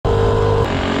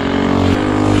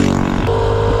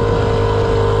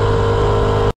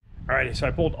Okay, so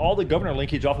I pulled all the governor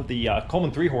linkage off of the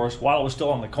Coleman 3-horse while it was still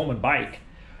on the Coleman bike.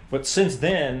 But since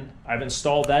then, I've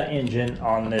installed that engine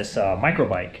on this micro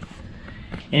bike.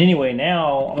 And anyway,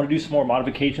 now I'm going to do some more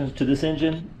modifications to this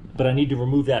engine, but I need to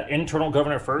remove that internal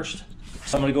governor first.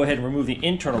 So I'm going to go ahead and remove the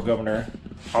internal governor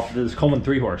off of this Coleman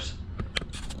 3-horse.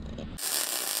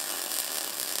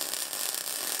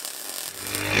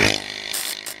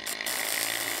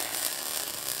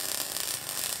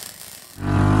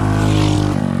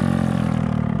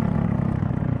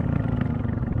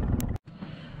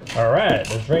 All right,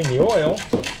 let's drain the oil.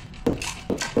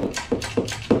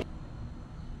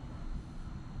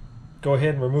 Go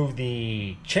ahead and remove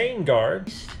the chain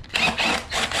guards.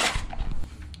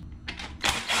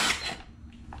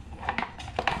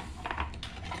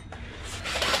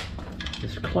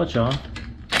 This clutch off.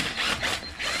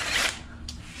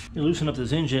 You loosen up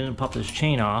this engine and pop this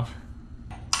chain off.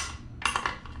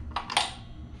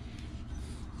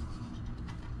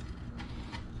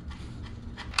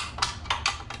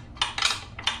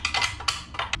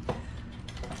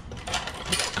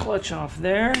 Clutch off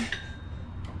there.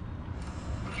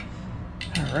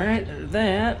 All right, there's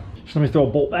that. So let me throw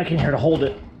a bolt back in here to hold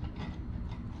it.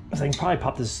 So I can probably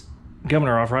pop this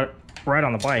governor off right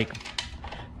on the bike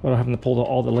without having to pull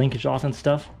all the linkage off and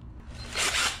stuff.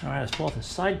 All right, let's pull off the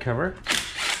side cover.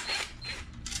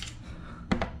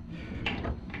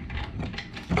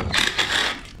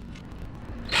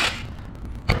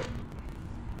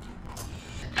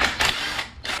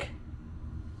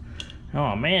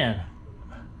 Oh man.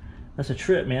 That's a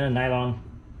trip, man, a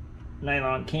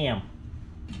nylon cam.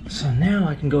 So now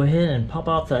I can go ahead and pop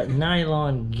off that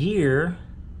nylon gear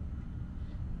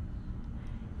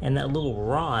and that little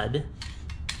rod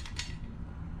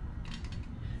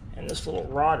and this little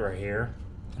rod right here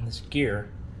and this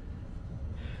gear.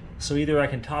 So either I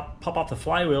can pop off the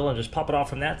flywheel and just pop it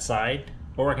off from that side,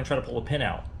 or I can try to pull a pin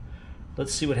out.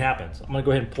 Let's see what happens. I'm gonna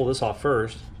go ahead and pull this off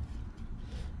first.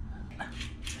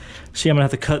 See, I'm gonna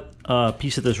have to cut a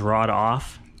piece of this rod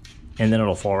off and then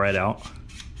it'll fall right out.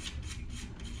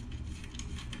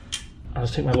 I'll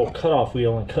just take my little cutoff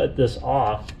wheel and cut this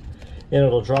off and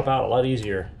it'll drop out a lot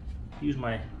easier. Use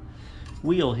my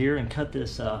wheel here and cut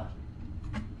this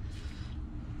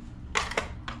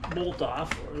bolt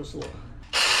off, or this little.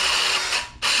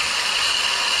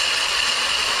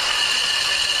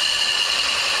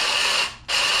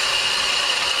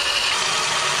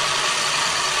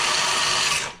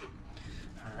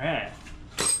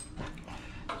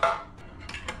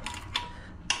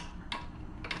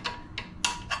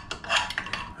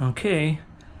 Okay,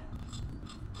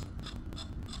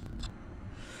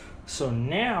 so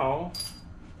now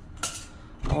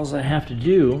all I have to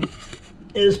do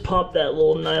is pop that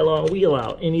little nylon wheel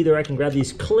out, and either I can grab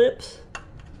these clips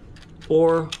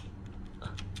or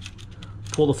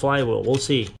pull the flywheel. We'll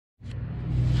see.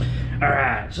 All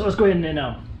right, so let's go ahead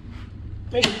and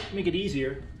make it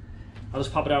easier. I'll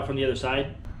just pop it out from the other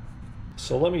side.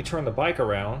 So let me turn the bike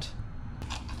around.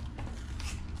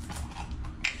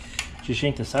 Just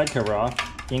yank the side cover off,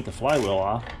 yank the flywheel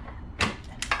off,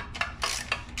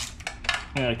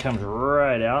 and it comes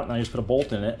right out, and I just put a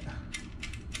bolt in it.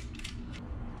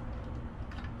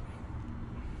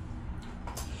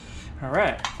 All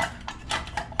right,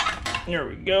 there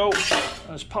we go.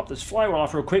 Let's pop this flywheel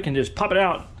off real quick and just pop it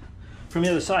out from the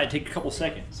other side. Take a couple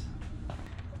seconds.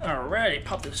 All right,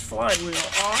 pop this flywheel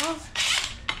off.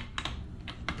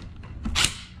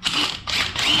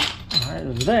 All right,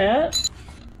 there's that.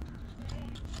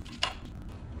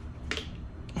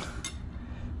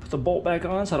 The bolt back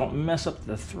on so I don't mess up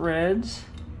the threads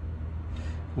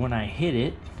when I hit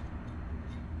it.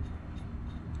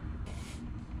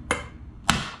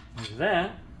 There's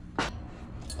that.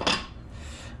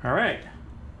 All right.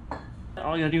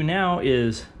 All you gotta do now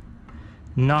is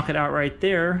knock it out right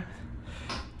there.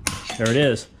 There it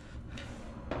is.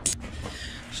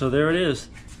 So there it is.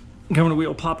 Governor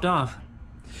wheel popped off.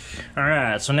 All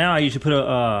right, so now I usually put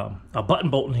a button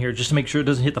bolt in here just to make sure it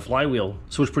doesn't hit the flywheel,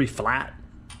 so it's pretty flat.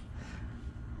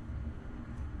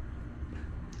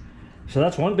 So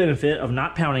that's one benefit of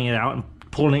not pounding it out and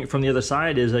pulling it from the other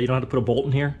side, is that you don't have to put a bolt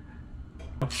in here.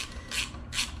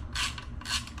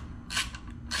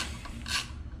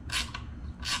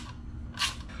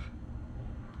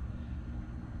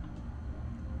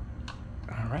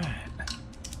 All right,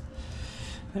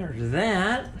 there's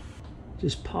that.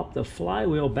 Just pop the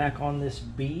flywheel back on this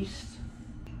beast.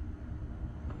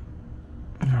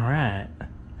 All right,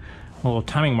 little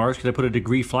timing marks because I put a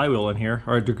degree flywheel in here,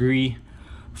 or a degree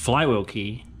flywheel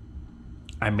key.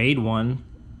 I made one,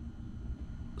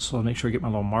 so I'll make sure I get my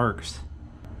little marks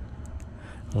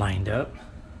lined up.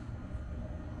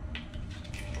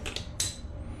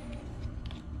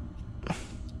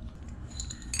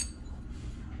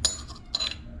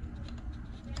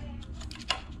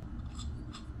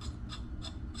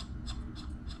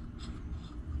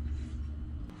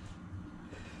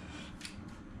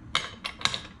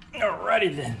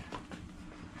 Alrighty then.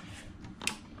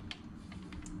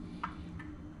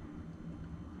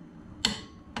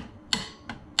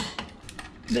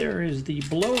 There is the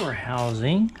blower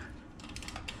housing.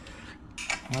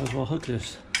 Might as well hook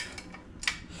this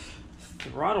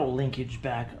throttle linkage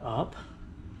back up.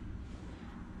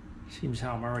 Seems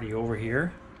how I'm already over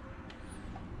here.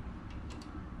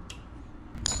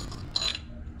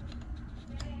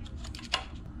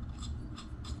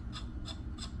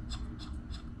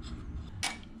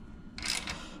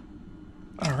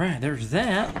 All right, there's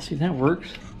that. Let's see if that works.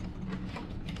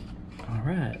 All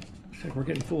right, looks like we're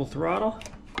getting full throttle.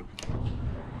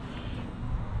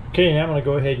 Okay, now I'm gonna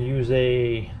go ahead and use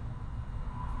a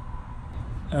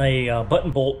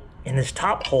button bolt in this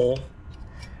top hole.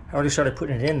 I already started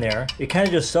putting it in there. It kind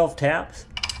of just self-taps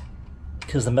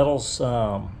because the metal's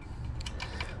so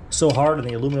hard and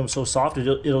the aluminum's so soft,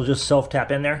 it'll just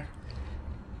self-tap in there.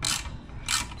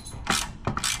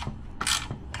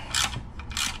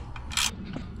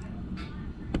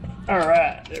 All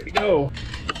right, there we go.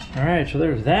 All right, so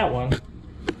there's that one.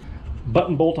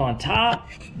 Button bolt on top,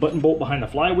 button bolt behind the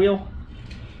flywheel.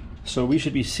 So we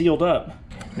should be sealed up.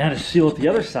 Now to seal it the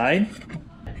other side.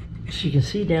 As you can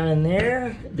see down in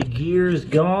there, the gear's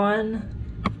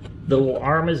gone. The little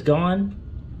arm is gone.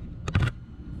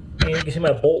 And you can see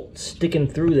my bolt sticking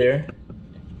through there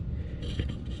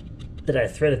that I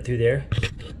threaded through there,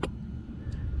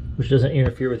 which doesn't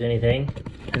interfere with anything.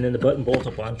 And then the button bolt's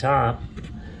up on top.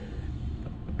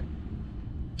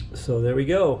 So there we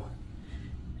go.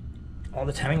 All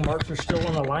the timing marks are still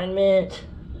in alignment.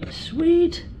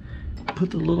 Sweet. Put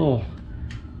the little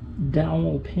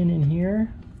downwell pin in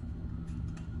here.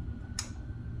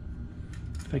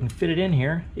 If I can fit it in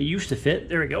here. It used to fit.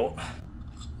 There we go.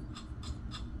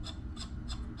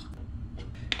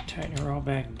 Tighten her all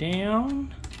back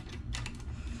down.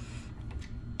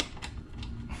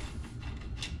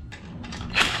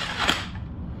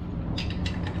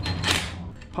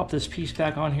 Pop this piece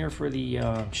back on here for the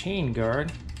chain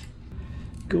guard.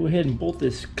 Go ahead and bolt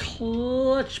this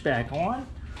clutch back on.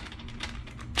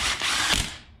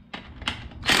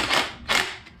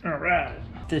 All right,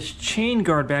 this chain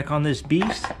guard back on this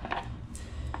beast,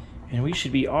 and we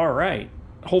should be all right,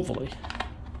 hopefully.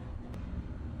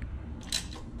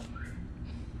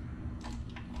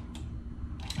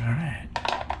 All right,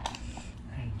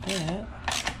 like that.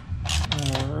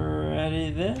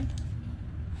 Alrighty then.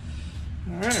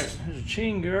 All right, there's a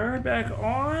chain guard back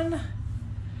on.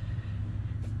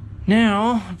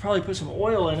 Now, I'll probably put some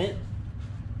oil in it.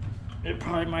 It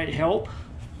probably might help.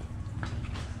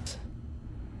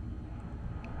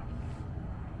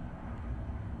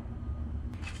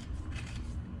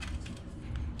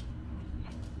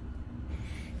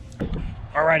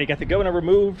 Alrighty, got the governor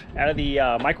removed out of the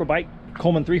microbike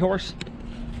Coleman 3-horse.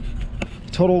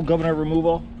 Total governor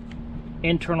removal,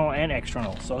 internal and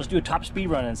external. So let's do a top speed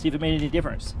run and see if it made any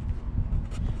difference.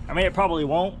 I mean, it probably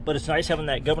won't, but it's nice having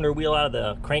that governor wheel out of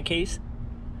the crankcase.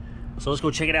 So let's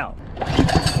go check it out.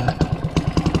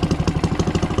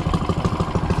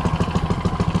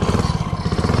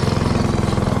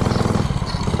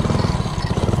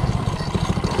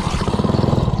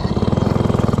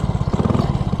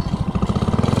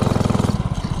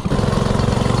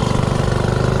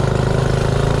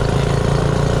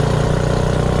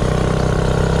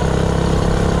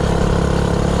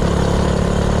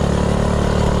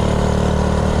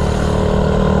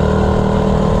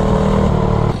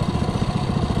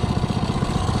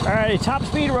 Top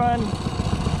speed run,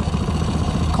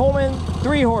 Coleman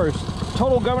 3-horse,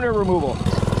 total governor removal.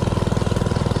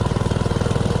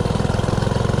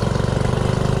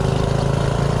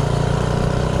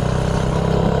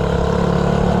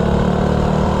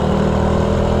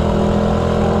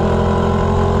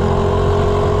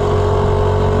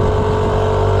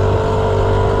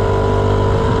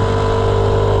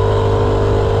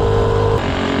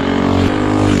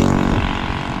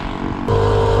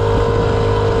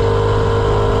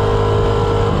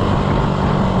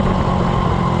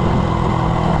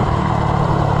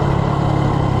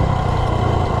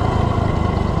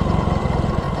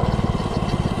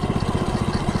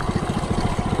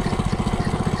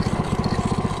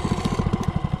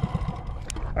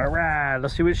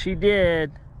 Let's see what she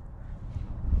did.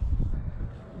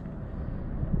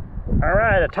 All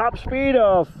right, a top speed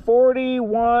of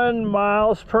 41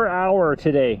 miles per hour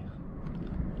today.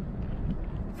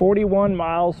 41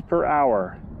 miles per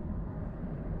hour.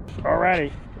 All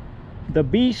righty, the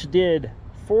beast did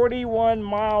 41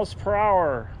 miles per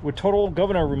hour with total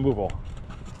governor removal.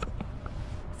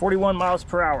 41 miles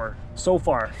per hour so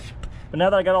far. But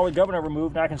now that I got all the governor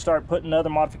removed, now I can start putting other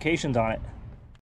modifications on it.